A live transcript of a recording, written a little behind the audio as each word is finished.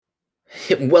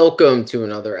Welcome to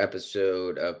another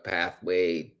episode of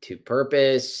Pathway to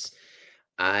Purpose.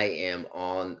 I am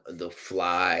on the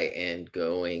fly and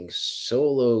going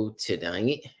solo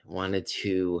tonight. Wanted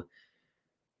to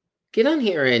get on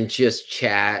here and just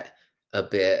chat a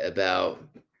bit about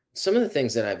some of the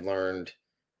things that I've learned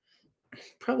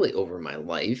probably over my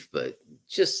life, but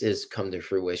just has come to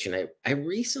fruition. I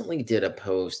recently did a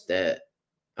post that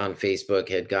on Facebook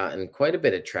had gotten quite a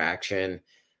bit of traction,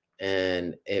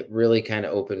 and it really kind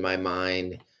of opened my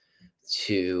mind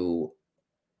to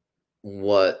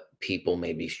what people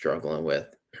may be struggling with.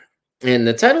 And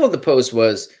the title of the post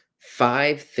was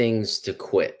Five Things to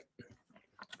Quit.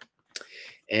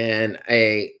 And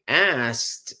I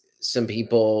asked some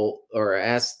people, or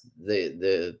asked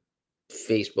the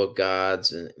Facebook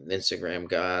gods and Instagram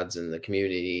gods and the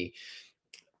community,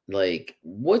 like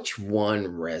which one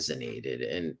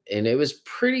resonated. And it was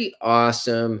pretty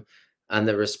awesome on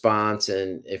the response.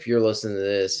 And if you're listening to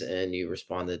this and you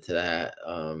responded to that,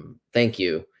 thank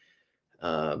you,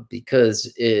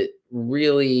 because it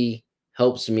really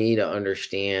helps me to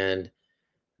understand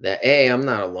that I'm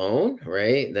not alone,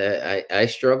 right? That I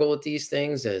struggle with these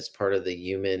things as part of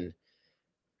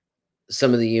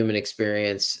some of the human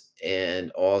experience, and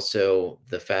also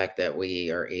the fact that we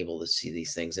are able to see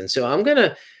these things. And so I'm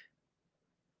gonna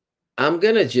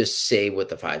just say what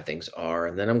the five things are,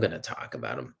 and then I'm gonna talk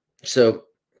about them. So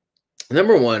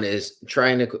number one is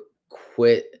trying to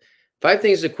quit. Five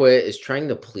things to quit is trying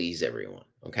to please everyone.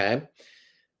 Okay.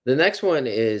 The next one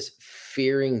is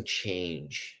fearing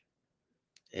change.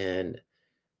 And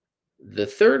the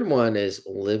third one is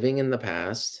living in the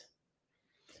past.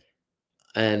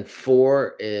 And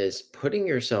four is putting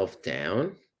yourself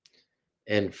down.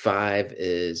 And five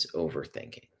is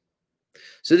overthinking.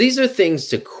 So these are things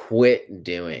to quit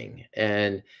doing.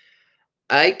 And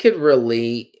I could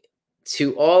relate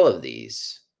to all of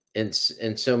these in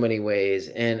so many ways.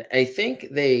 And I think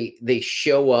they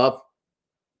show up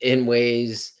in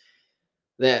ways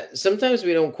that sometimes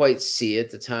we don't quite see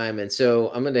at the time. And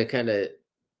so I'm going to kind of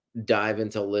dive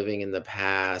into living in the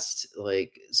past.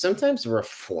 Like sometimes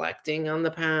reflecting on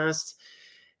the past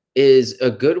is a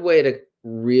good way to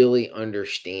really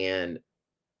understand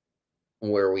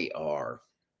where we are.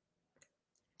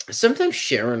 Sometimes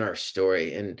sharing our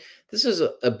story, and this is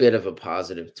a bit of a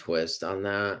positive twist on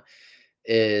that,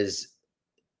 is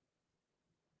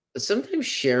sometimes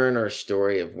sharing our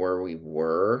story of where we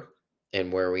were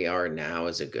and where we are now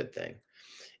is a good thing.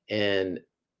 And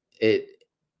it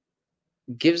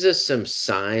gives us some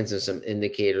signs and some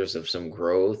indicators of some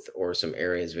growth or some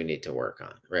areas we need to work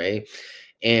on, right?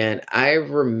 And I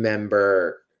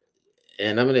remember,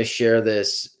 and I'm going to share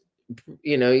this,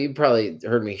 you probably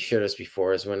heard me share this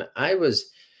before, is when I was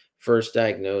first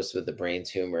diagnosed with a brain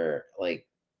tumor, like,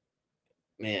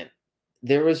 man,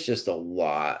 there was just a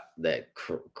lot that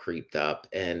creeped up.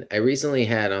 And I recently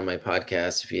had on my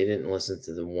podcast, if you didn't listen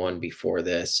to the one before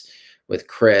this with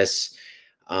Chris,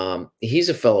 he's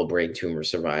a fellow brain tumor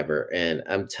survivor. And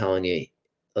I'm telling you,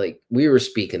 like, we were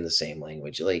speaking the same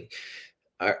language. Like,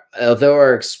 although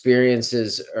our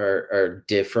experiences are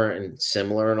different and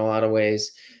similar in a lot of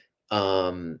ways,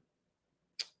 um,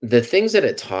 the things that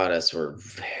it taught us were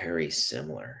very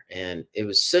similar. And it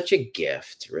was such a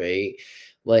gift, right?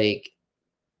 Like,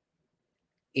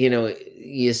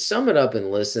 you sum it up and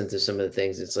listen to some of the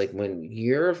things. It's like when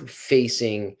you're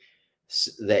facing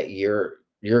that you're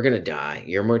going to die,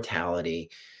 your mortality,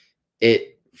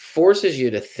 it forces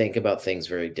you to think about things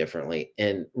very differently.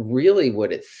 And really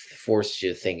what it forces you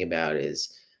to think about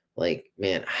is like,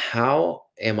 man, how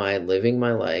am I living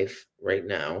my life right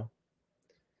now?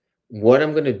 What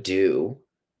I'm going to do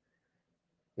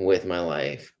with my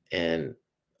life, and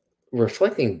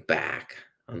reflecting back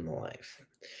on the life.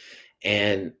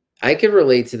 And I can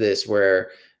relate to this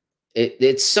where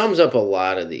it sums up a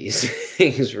lot of these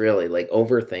things, really, like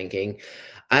overthinking.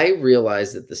 I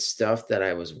realized that the stuff that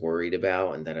I was worried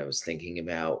about and that I was thinking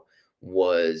about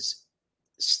was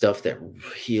stuff that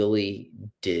really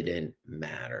didn't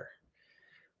matter.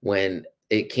 When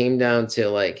it came down to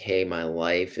like, hey, my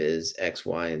life is X,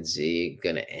 Y, and Z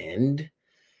gonna end,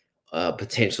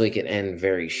 potentially can end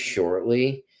very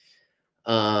shortly.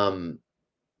 Um,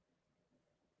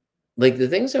 like the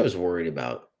things I was worried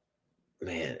about,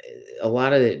 man, a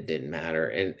lot of it didn't matter.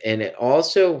 And it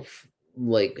also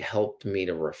like helped me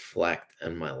to reflect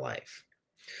on my life.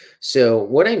 So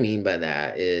what I mean by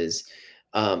that is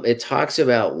it talks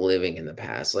about living in the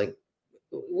past. Like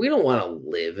we don't want to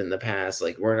live in the past.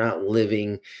 Like we're not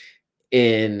living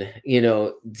in,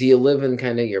 do you live in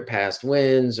kind of your past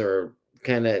wins, or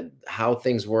kind of how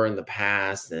things were in the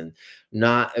past, and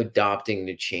not adopting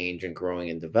to change and growing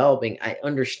and developing? I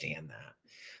understand that.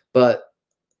 But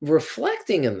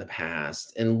reflecting in the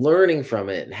past and learning from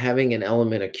it and having an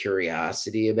element of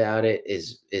curiosity about it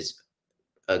is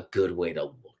a good way to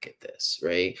look at this,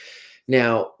 right?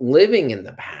 Now, living in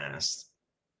the past,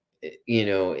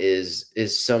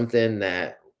 is something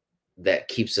that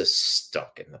keeps us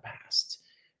stuck in the past.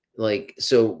 Like,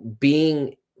 so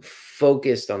being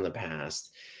focused on the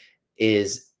past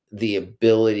is the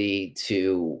ability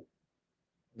to,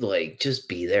 like, just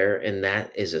be there, and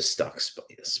that is a stuck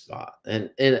spot.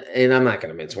 And I'm not going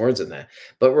to mince words in that,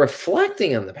 but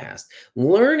reflecting on the past,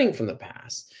 learning from the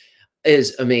past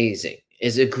is amazing,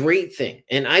 is a great thing.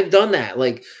 And I've done that.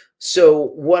 Like, so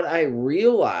what I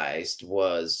realized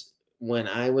was when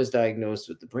I was diagnosed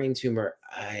with the brain tumor,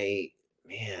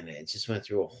 man, it just went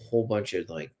through a whole bunch of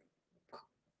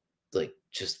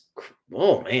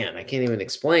oh man, I can't even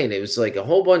explain. It was like a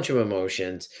whole bunch of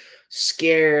emotions,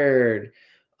 scared,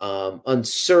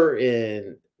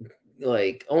 uncertain,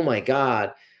 like, oh my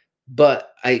God.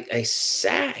 But I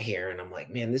sat here and I'm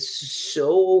like, man, this is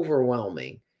so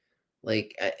overwhelming.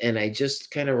 Like, and I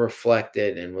just kind of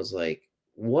reflected and was like,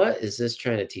 what is this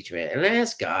trying to teach me? And I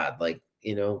asked God, like,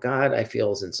 God, I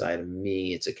feel is inside of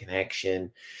me. It's a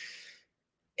connection.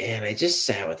 And I just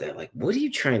sat with that, like, what are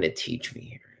you trying to teach me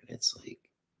here? And it's like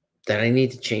that I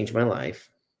need to change my life,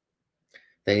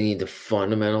 that I need to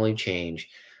fundamentally change.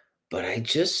 But I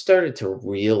just started to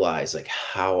realize like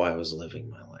how I was living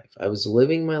my life. I was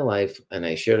living my life, and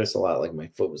I shared this a lot. Like, my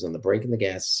foot was on the brake and the gas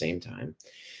at the same time.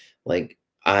 Like,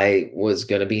 I was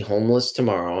gonna be homeless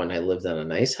tomorrow, and I lived in a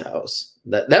nice house.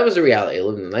 That was the reality. I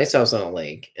lived in a nice house on a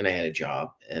lake, and I had a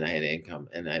job, and I had income,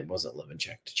 and I wasn't living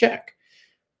check to check.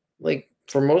 Like,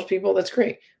 for most people, that's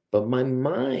great. But my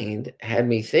mind had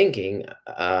me thinking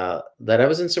that I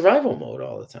was in survival mode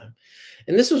all the time.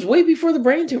 And this was way before the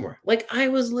brain tumor. Like, I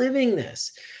was living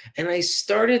this. And I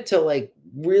started to, like,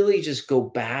 really just go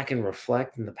back and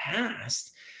reflect in the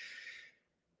past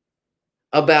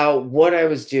about what I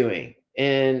was doing.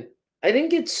 And I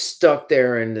didn't get stuck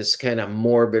there in this kind of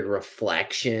morbid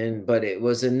reflection, but it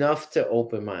was enough to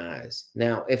open my eyes.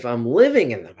 Now, if I'm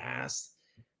living in the past,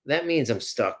 that means I'm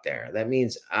stuck there. That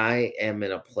means I am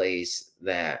in a place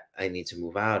that I need to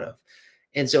move out of.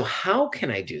 And so, how can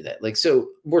I do that? Like, so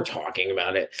we're talking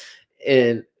about it,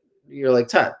 and you're like,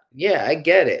 Todd, yeah, I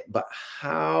get it, but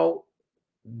how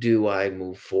do I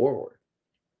move forward?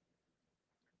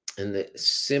 And the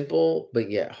simple but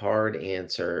yet hard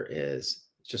answer is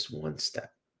just one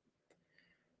step,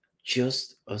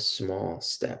 just a small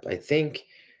step. I think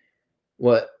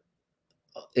what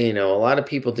a lot of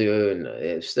people do,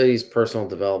 and studies, personal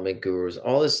development gurus,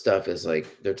 all this stuff is like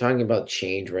they're talking about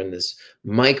change. We're in this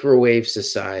microwave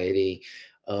society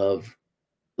of,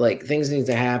 like, things need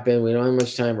to happen. We don't have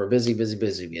much time. We're busy, busy,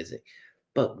 busy, busy.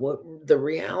 But what the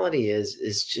reality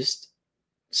is just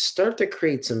start to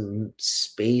create some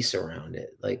space around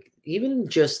it. Like, even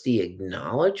just the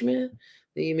acknowledgement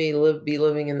that you may be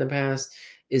living in the past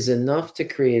is enough to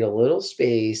create a little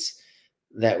space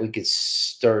that we could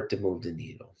start to move the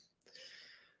needle.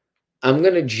 I'm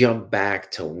going to jump back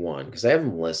to one because I have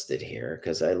them listed here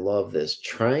because I love this: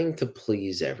 trying to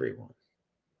please everyone.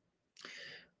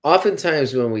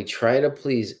 Oftentimes, when we try to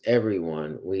please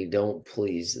everyone, we don't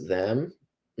please them,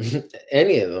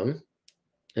 any of them,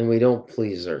 and we don't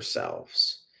please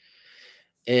ourselves.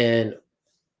 And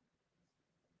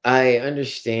I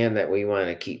understand that we want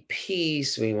to keep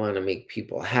peace, we want to make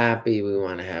people happy, we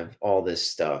want to have all this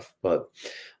stuff. But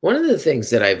one of the things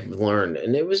that I've learned,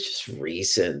 and it was just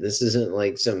recent, this isn't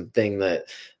like something that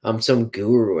I'm some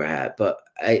guru at, but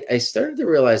I started to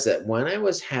realize that when I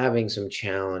was having some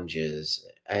challenges,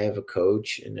 I have a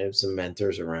coach and I have some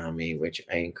mentors around me, which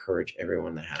I encourage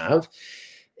everyone to have.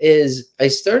 Is I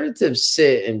started to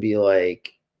sit and be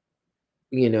like,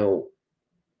 you know,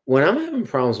 when I'm having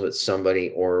problems with somebody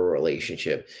or a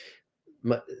relationship,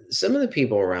 my, some of the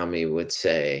people around me would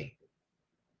say,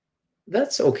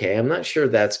 "That's okay. I'm not sure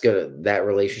that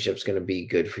relationship's gonna be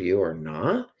good for you or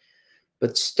not,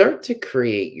 but start to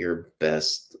create your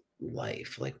best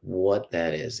life, like what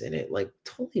that is." And it, like,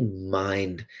 totally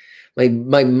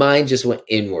my mind just went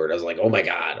inward. I was like, "Oh my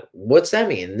God, what's that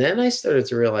mean?" And then I started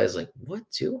to realize, like, what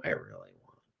do I really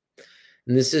want?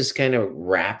 And this is kind of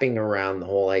wrapping around the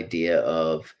whole idea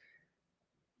of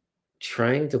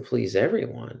trying to please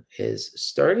everyone, is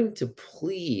starting to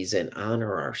please and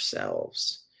honor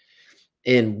ourselves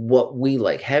and what we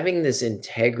like, having this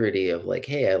integrity of, like,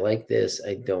 hey, I like this,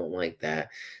 I don't like that.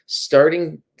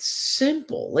 Starting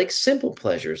simple, like simple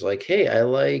pleasures, like, hey, I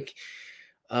like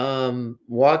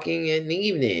walking in the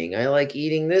evening, I like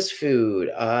eating this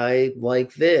food, I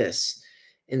like this.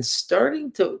 And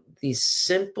starting to these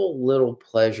simple little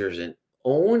pleasures and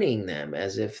owning them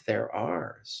as if they're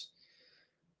ours.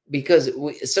 Because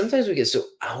sometimes we get so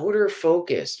outer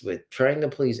focused with trying to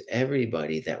please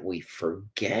everybody that we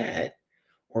forget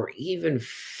or even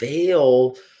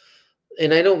fail,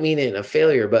 and I don't mean it in a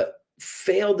failure, but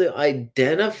fail to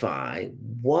identify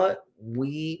what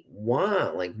we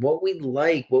want, like what we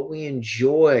like, what we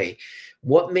enjoy,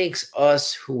 what makes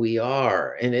us who we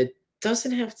are. And it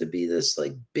doesn't have to be this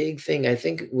like big thing. I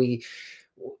think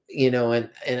and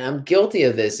I'm guilty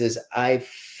of this, is I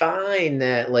find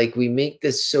that like we make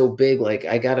this so big, like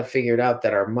I got to figure it out,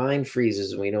 that our mind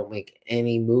freezes and we don't make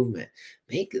any movement.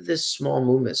 Make this small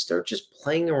movement, start just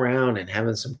playing around and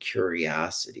having some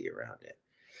curiosity around it.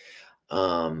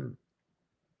 um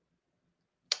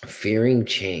Fearing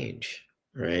change,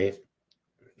 right?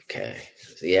 Okay.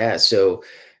 Yeah, so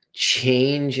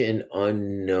change and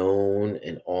unknown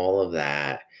and all of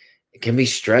that, it can be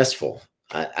stressful.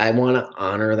 I want to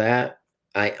honor that.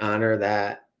 I honor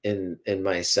that in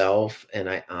myself, and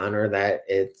I honor that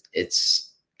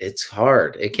it's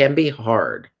hard. It can be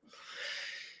hard.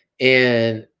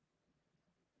 And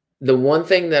the one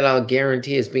thing that I'll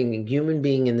guarantee is being a human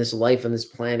being in this life on this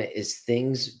planet is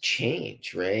things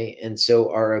change, right? And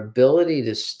so our ability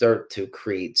to start to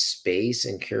create space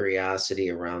and curiosity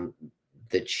around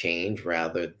the change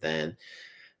rather than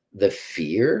the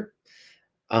fear.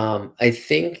 I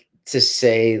think to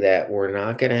say that we're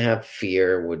not going to have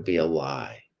fear would be a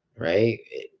lie, right?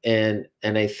 And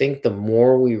I think the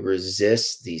more we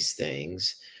resist these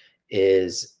things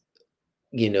is,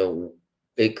 you know,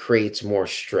 it creates more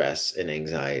stress and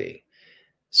anxiety.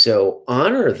 So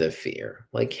honor the fear.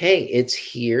 Like, hey, it's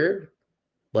here.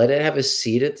 Let it have a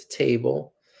seat at the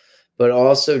table, but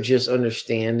also just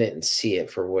understand it and see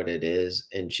it for what it is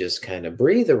and just kind of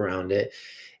breathe around it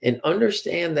and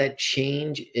understand that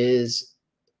change is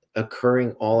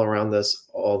occurring all around us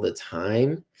all the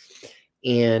time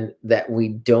and that we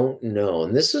don't know.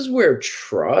 And this is where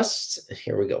trust,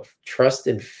 here we go, trust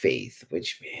and faith,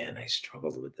 which, man, I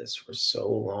struggled with this for so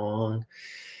long.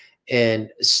 And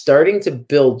starting to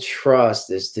build trust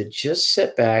is to just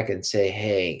sit back and say,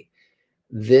 hey,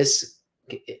 this,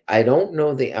 I don't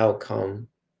know the outcome,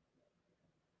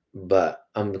 but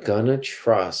I'm gonna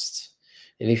trust.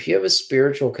 And if you have a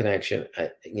spiritual connection,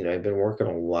 I've been working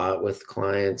a lot with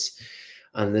clients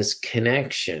on this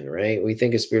connection, right? We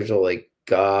think of spiritual like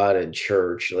God and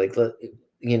church, like,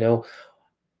 you know,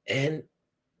 and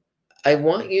I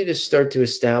want you to start to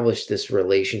establish this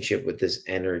relationship with this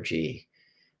energy,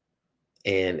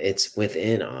 and it's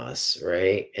within us,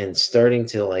 right? And starting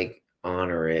to like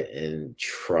honor it and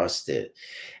trust it.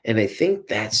 And I think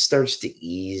that starts to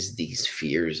ease these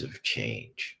fears of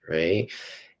change, right?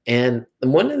 And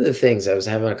one of the things, I was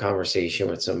having a conversation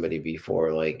with somebody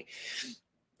before, like,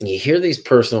 you hear these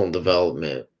personal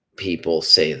development people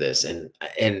say this, and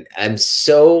I'm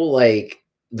so like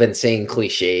been saying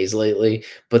cliches lately,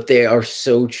 but they are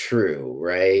so true,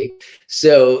 right?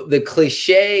 So the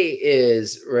cliche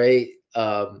is, right,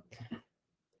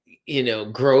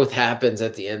 growth happens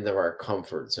at the end of our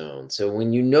comfort zone. So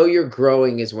when you know you're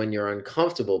growing is when you're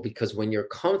uncomfortable, because when you're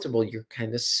comfortable, you're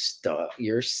kind of stuck.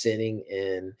 You're sitting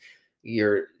in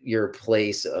your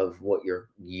place of what you're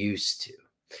used to.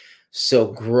 So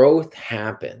growth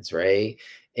happens, right?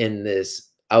 In this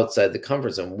outside the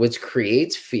comfort zone, which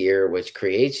creates fear, which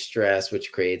creates stress,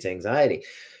 which creates anxiety.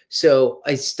 So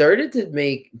I started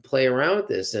to play around with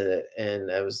this,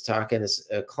 and I was talking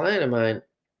to a client of mine,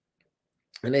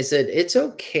 and I said, it's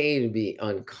okay to be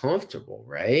uncomfortable,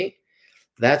 right?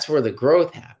 That's where the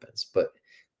growth happens. But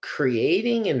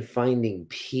creating and finding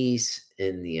peace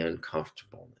in the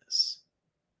uncomfortableness.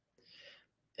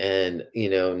 And,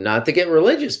 not to get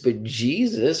religious, but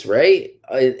Jesus, right?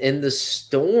 In the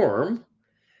storm,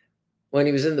 when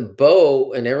he was in the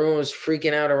boat and everyone was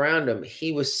freaking out around him,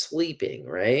 he was sleeping,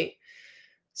 right?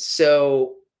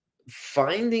 So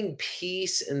finding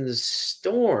peace in the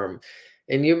storm,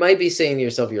 and you might be saying to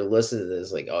yourself, you're listening to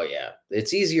this like, oh yeah,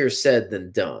 it's easier said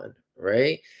than done,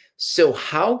 right? So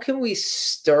how can we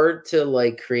start to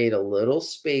like create a little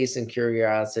space and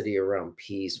curiosity around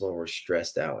peace when we're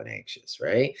stressed out and anxious,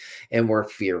 right? And we're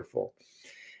fearful.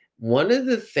 One of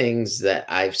the things that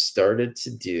I've started to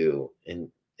do,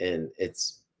 and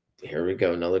it's, here we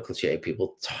go, another cliche,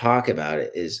 people talk about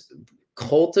it, is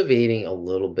cultivating a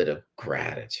little bit of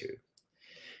gratitude.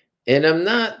 And I'm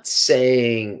not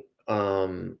saying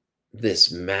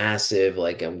this massive,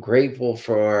 like, I'm grateful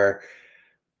for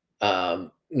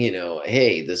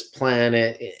hey, this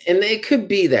planet. And it could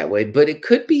be that way, but it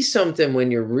could be something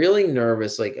when you're really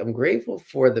nervous, like, I'm grateful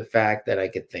for the fact that I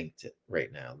could think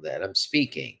right now, that I'm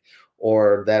speaking,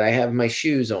 or that I have my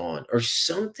shoes on, or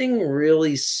something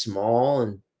really small,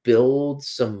 and build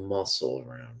some muscle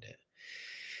around it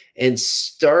and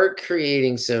start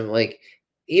creating some, like,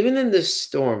 even in this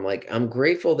storm, like, I'm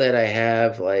grateful that I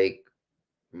have, like,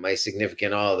 my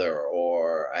significant other,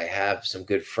 or I have some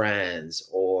good friends,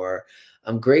 or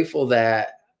I'm grateful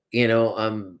that,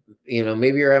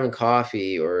 maybe you're having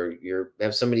coffee, or you're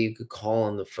have somebody you could call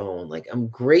on the phone. Like, I'm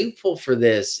grateful for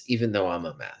this, even though I'm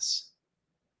a mess.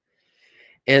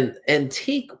 And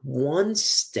take one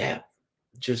step,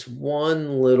 just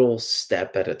one little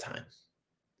step at a time.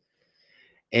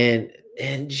 And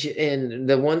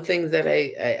the one thing that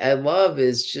I love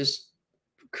is just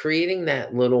creating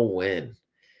that little win.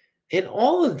 In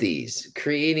all of these,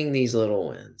 creating these little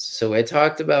wins. So I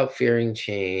talked about fearing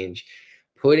change,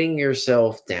 putting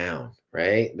yourself down,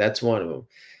 right? That's one of them.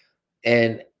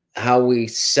 And how we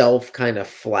self kind of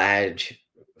flagellate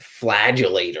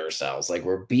ourselves, like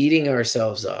we're beating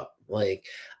ourselves up. Like,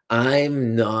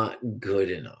 I'm not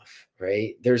good enough,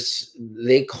 right?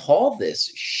 They call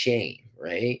this shame,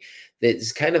 right?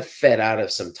 That's kind of fed out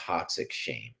of some toxic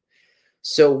shame.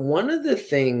 So one of the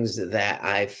things that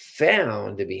I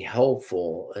found to be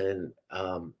helpful, and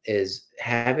is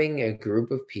having a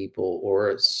group of people,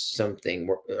 or something,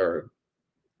 or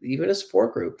even a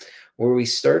support group, where we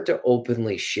start to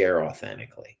openly share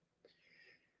authentically.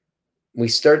 We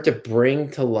start to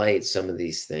bring to light some of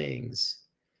these things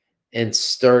and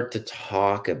start to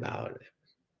talk about it.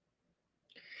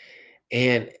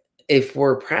 And if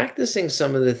we're practicing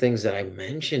some of the things that I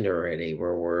mentioned already,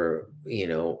 where we're,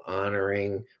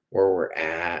 honoring where we're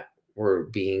at, we're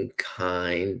being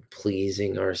kind,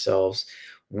 pleasing ourselves,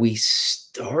 we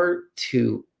start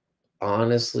to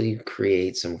honestly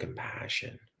create some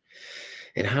compassion.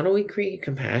 And how do we create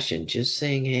compassion? Just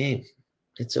saying, hey,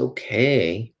 it's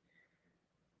okay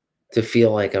to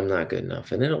feel like I'm not good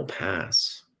enough, and it'll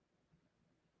pass.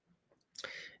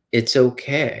 It's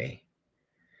okay.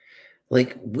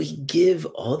 Like, we give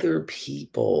other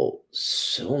people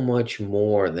so much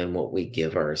more than what we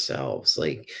give ourselves.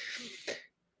 Like,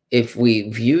 if we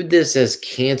viewed this as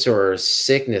cancer or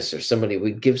sickness, or somebody,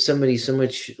 we'd give somebody so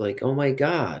much, like, oh my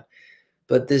God.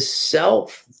 But this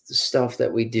self stuff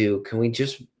that we do, can we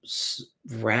just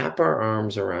wrap our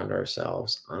arms around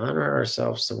ourselves, honor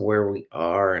ourselves to where we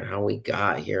are and how we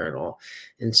got here, and all,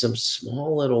 and some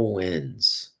small little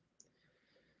wins.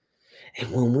 And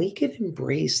when we could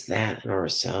embrace that in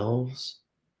ourselves,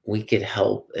 we could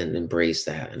help and embrace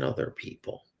that in other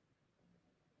people.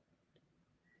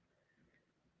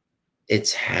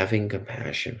 It's having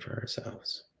compassion for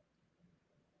ourselves,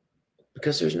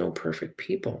 because there's no perfect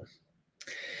people.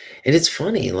 And it's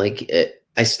funny, like,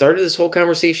 I started this whole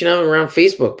conversation out around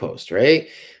Facebook posts, right?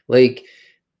 Like,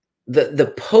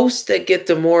 the posts that get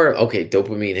the more, okay,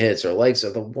 dopamine hits or likes,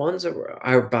 are the ones that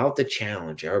are about the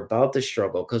challenge, are about the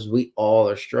struggle, because we all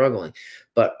are struggling.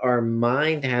 But our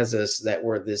mind has us that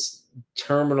we're this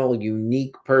terminal,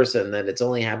 unique person, that it's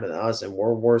only happened to us and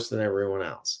we're worse than everyone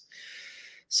else.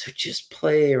 So just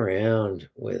play around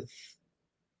with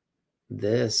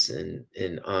this, and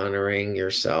honoring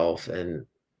yourself, and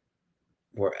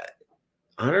we're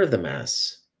honor the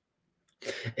mess.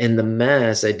 And the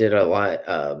mess, I did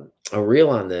a reel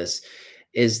on this,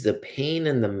 is the pain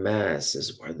and the mess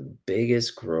is where the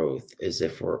biggest growth is,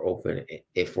 if we're open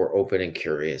and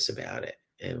curious about it.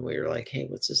 And we're like, hey,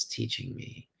 what's this teaching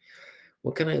me?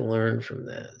 What can I learn from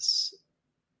this?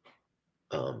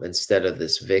 Instead of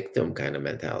this victim kind of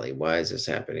mentality. Why is this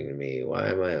happening to me? Why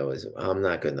am I always, I'm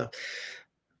not good enough?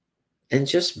 And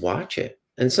just watch it.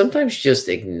 And sometimes just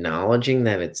acknowledging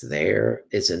that it's there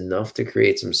is enough to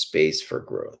create some space for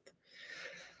growth.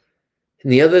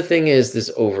 And the other thing is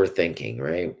this overthinking,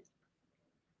 right?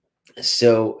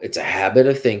 So it's a habit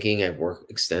of thinking. I work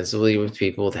extensively with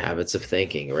people with habits of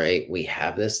thinking, right? We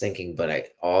have this thinking, but I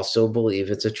also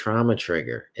believe it's a trauma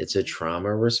trigger. It's a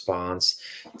trauma response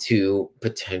to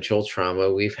potential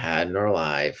trauma we've had in our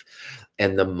life.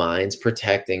 And the mind's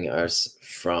protecting us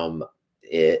from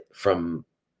it, from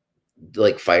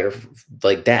like fight or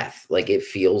like death. Like, it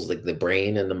feels like the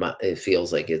brain and it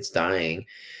feels like it's dying,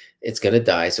 it's going to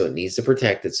die, so it needs to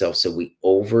protect itself. So we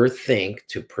overthink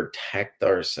to protect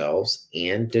ourselves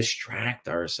and distract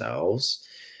ourselves.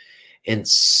 And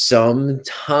sometimes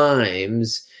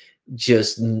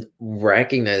just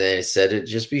recognize, and I said it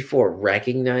just before,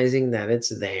 recognizing that it's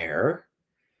there,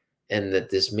 and that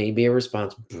this may be a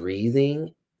response,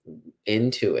 breathing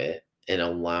into it and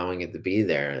allowing it to be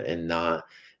there, and not,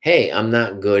 hey, I'm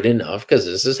not good enough because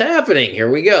this is happening.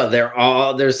 Here we go.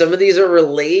 There's some of these are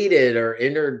related or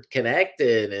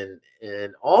interconnected,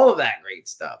 and all of that great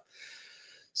stuff.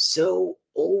 So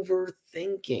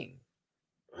overthinking.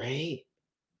 right,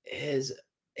 is,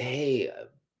 hey,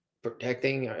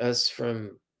 protecting us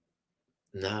from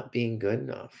not being good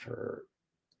enough, or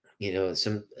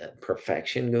some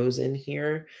perfection goes in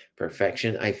here.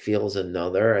 Perfection, I feel, is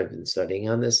another. I've been studying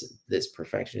on this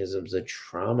perfectionism is a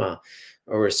trauma,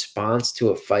 a response to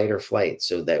a fight or flight,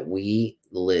 so that we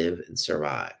live and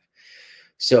survive.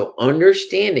 So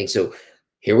understanding, so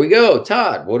here we go,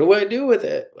 Todd, what do I do with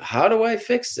it? How do I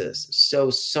fix this?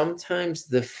 So sometimes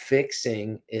the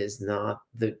fixing is not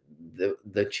the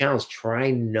challenge. Try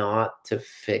not to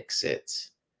fix it.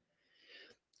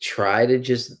 Try to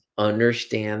just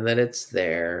understand that it's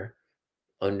there.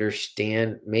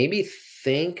 Understand, maybe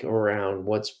think around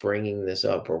what's bringing this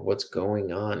up or what's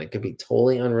going on. It could be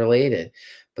totally unrelated,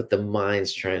 but the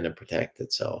mind's trying to protect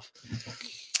itself.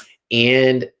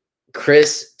 And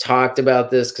Chris talked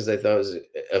about this because I thought it was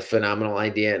a phenomenal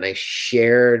idea. And I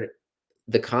shared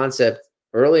the concept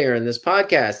earlier in this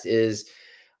podcast is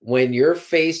when you're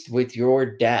faced with your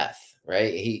death,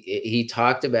 right? He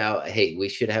talked about, hey, we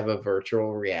should have a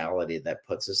virtual reality that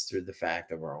puts us through the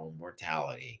fact of our own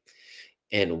mortality.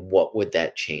 And what would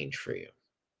that change for you?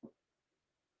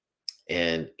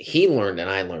 And he learned, and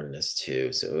I learned this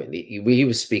too. So he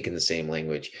was speaking the same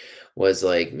language, was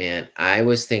like, man, I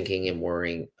was thinking and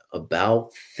worrying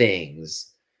about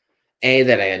things, A,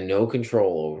 that I had no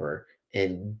control over,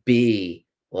 and B,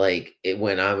 like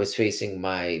when I was facing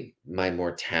my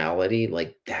mortality,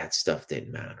 like that stuff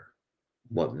didn't matter.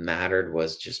 What mattered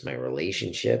was just my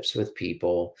relationships with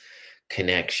people,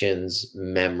 connections,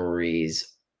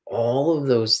 memories, all of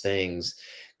those things,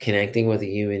 connecting with a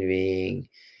human being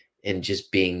and just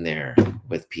being there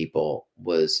with people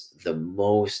was the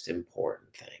most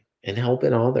important thing, and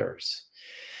helping others.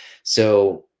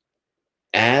 So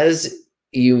as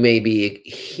you may be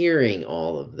hearing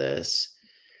all of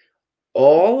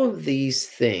these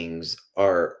things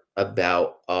are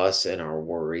about us and our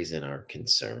worries and our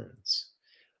concerns.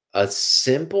 A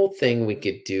simple thing we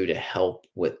could do to help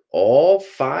with all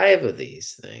 5 of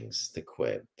these things to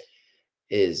quit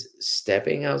is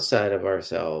stepping outside of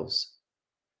ourselves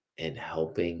and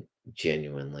helping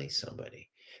genuinely somebody,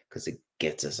 because it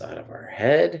gets us out of our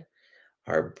head,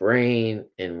 our brain,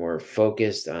 and we're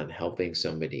focused on helping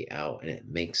somebody out, and it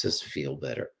makes us feel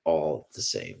better all at the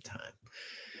same time.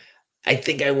 I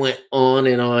think I went on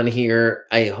and on here.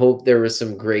 I hope there was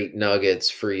some great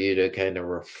nuggets for you to kind of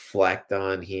reflect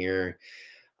on here.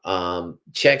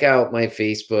 Check out my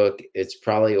Facebook. It's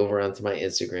probably over onto my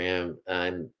Instagram.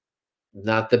 I'm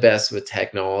not the best with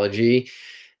technology,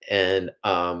 and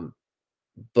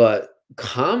but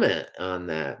comment on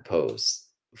that post,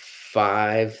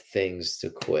 5 things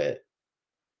to quit.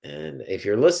 And if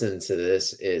you're listening to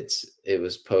this, it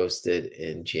was posted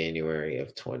in January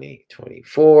of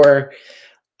 2024.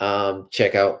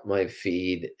 Check out my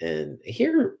feed and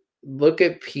look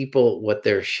at people, what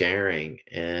they're sharing,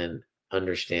 and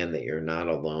understand that you're not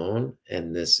alone.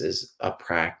 And this is a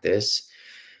practice.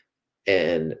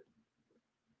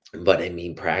 But I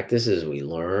mean, practice is we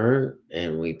learn,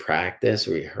 and we practice,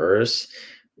 rehearse,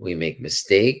 we make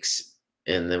mistakes,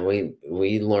 and then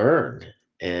we learn,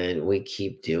 and we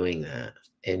keep doing that,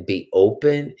 and be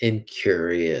open and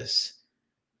curious,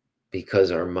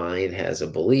 because our mind has a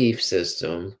belief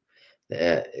system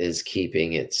that is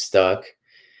keeping it stuck.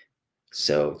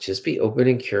 So just be open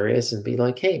and curious and be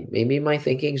like, hey, maybe my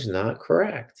thinking's not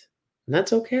correct. And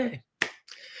that's okay.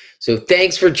 So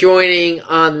thanks for joining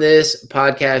on this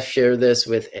podcast. Share this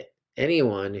with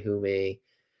anyone who may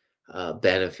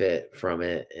benefit from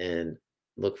it, and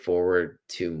look forward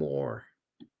to more.